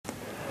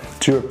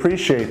To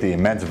appreciate the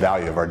immense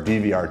value of our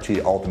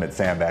DVRT Ultimate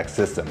Sandbag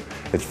system,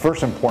 it's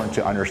first important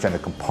to understand the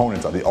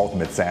components of the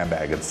Ultimate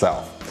Sandbag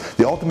itself.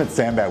 The Ultimate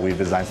Sandbag we've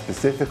designed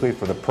specifically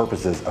for the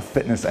purposes of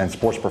fitness and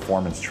sports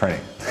performance training.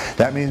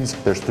 That means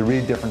there's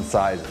 3 different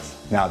sizes.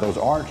 Now those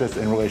aren't just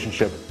in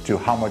relationship to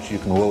how much you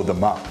can load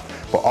them up,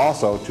 but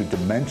also to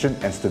dimension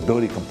and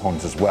stability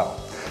components as well.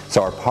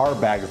 So our power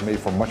bag is made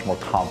for much more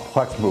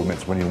complex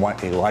movements when you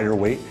want a lighter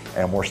weight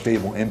and a more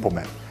stable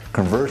implement.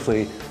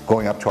 Conversely,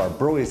 going up to our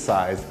burly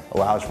size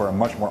allows for a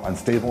much more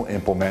unstable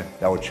implement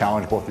that will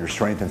challenge both your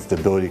strength and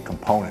stability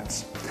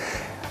components.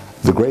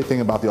 The great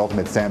thing about the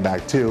Ultimate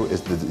Sandbag too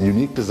is the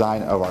unique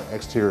design of our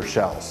exterior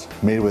shells.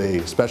 Made with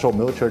a special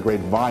military grade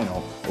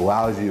vinyl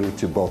allows you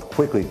to both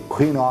quickly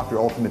clean off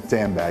your Ultimate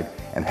Sandbag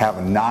and have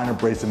a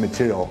non-abrasive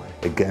material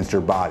against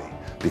your body.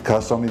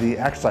 Because so many of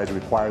the exercises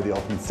require the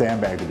Ultimate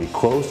Sandbag to be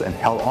close and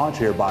held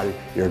onto your body,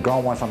 you're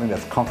going to want something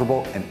that's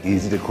comfortable and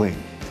easy to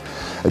clean.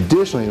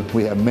 Additionally,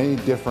 we have many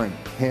different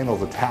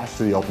handles attached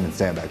to the Ultimate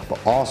Sandbag, but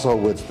also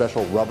with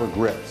special rubber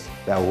grips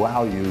that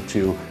allow you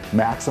to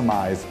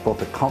maximize both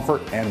the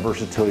comfort and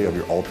versatility of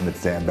your Ultimate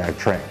Sandbag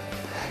train.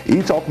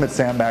 Each Ultimate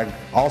Sandbag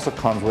also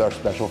comes with our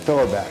special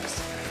filler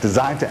bags,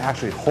 designed to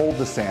actually hold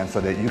the sand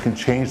so that you can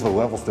change the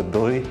level of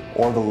stability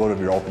or the load of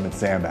your Ultimate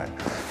Sandbag.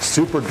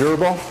 Super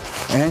durable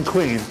and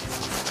clean.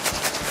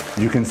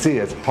 You can see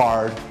it's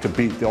hard to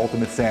beat the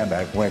Ultimate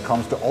Sandbag when it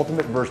comes to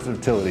ultimate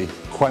versatility,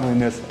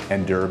 cleanliness,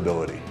 and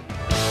durability.